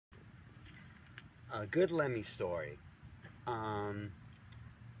A good Lemmy story. Um,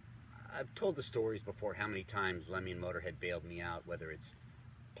 I've told the stories before how many times Lemmy and Motorhead bailed me out, whether it's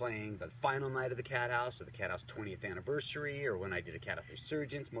playing the final night of the Cat House or the Cat House 20th anniversary, or when I did a Cat House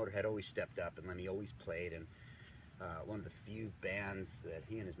Resurgence. Motorhead always stepped up and Lemmy always played. And one of the few bands that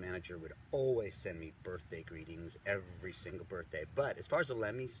he and his manager would always send me birthday greetings every single birthday. But as far as the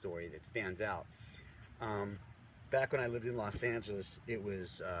Lemmy story that stands out, um, back when I lived in Los Angeles, it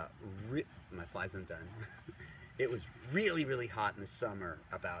was my fly's undone. It was really, really hot in the summer,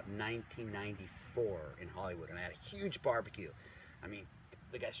 about 1994 in Hollywood, and I had a huge barbecue. I mean,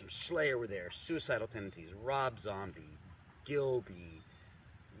 the guys from Slayer were there, Suicidal Tendencies, Rob Zombie, Gilby,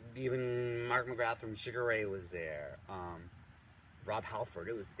 even Mark McGrath from Sugar Ray was there, Rob Halford.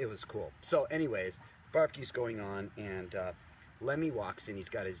 It was cool. So, anyways, barbecue's going on, and Lemmy walks in. He's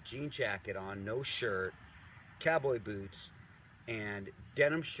got his jean jacket on, no shirt, cowboy boots, and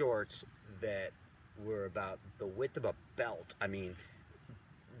denim shorts that were about the width of a belt. I mean,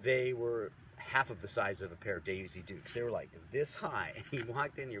 they were half of the size of a pair of Daisy Dukes. They were like this high. And he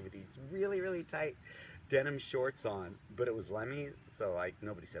walked in here with these really, really tight denim shorts on, but it was Lemmy, so like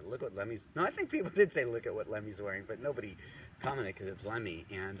nobody said, look what Lemmy's, no, I think people did say, look at what Lemmy's wearing, but nobody commented because it's Lemmy,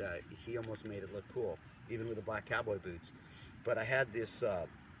 and he almost made it look cool, even with the black cowboy boots. But I had this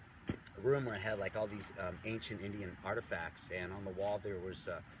room where I had like all these ancient Indian artifacts, and on the wall there was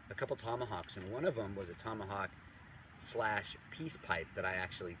a couple tomahawks, and one of them was a tomahawk slash peace pipe that I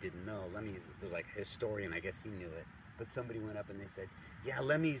actually didn't know. Lemmy was like a historian, I guess he knew it, but somebody went up and they said, yeah,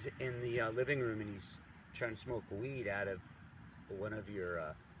 Lemmy's in the living room and he's trying to smoke weed out of one of your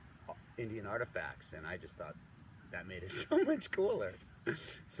Indian artifacts, and I just thought that made it so much cooler.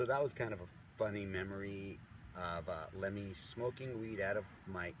 So that was kind of a funny memory of Lemmy smoking weed out of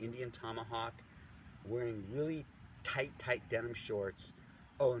my Indian tomahawk, wearing really tight denim shorts.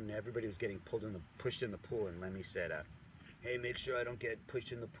 Oh, and everybody was getting pushed in the pool, and Lemmy said, hey, make sure I don't get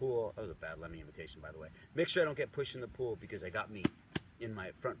pushed in the pool. That was a bad Lemmy imitation, by the way. Make sure I don't get pushed in the pool because I got me in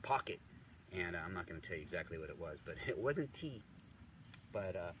my front pocket. And I'm not going to tell you exactly what it was, but it wasn't tea.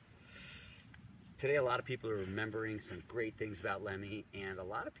 But today a lot of people are remembering some great things about Lemmy, and a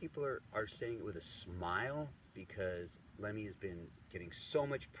lot of people are saying it with a smile because Lemmy has been getting so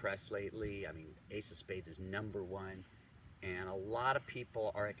much press lately. I mean, Ace of Spades is #1, and a lot of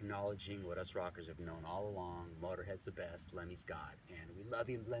people are acknowledging what us rockers have known all along. Motorhead's the best, Lemmy's God, and we love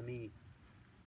you, Lemmy.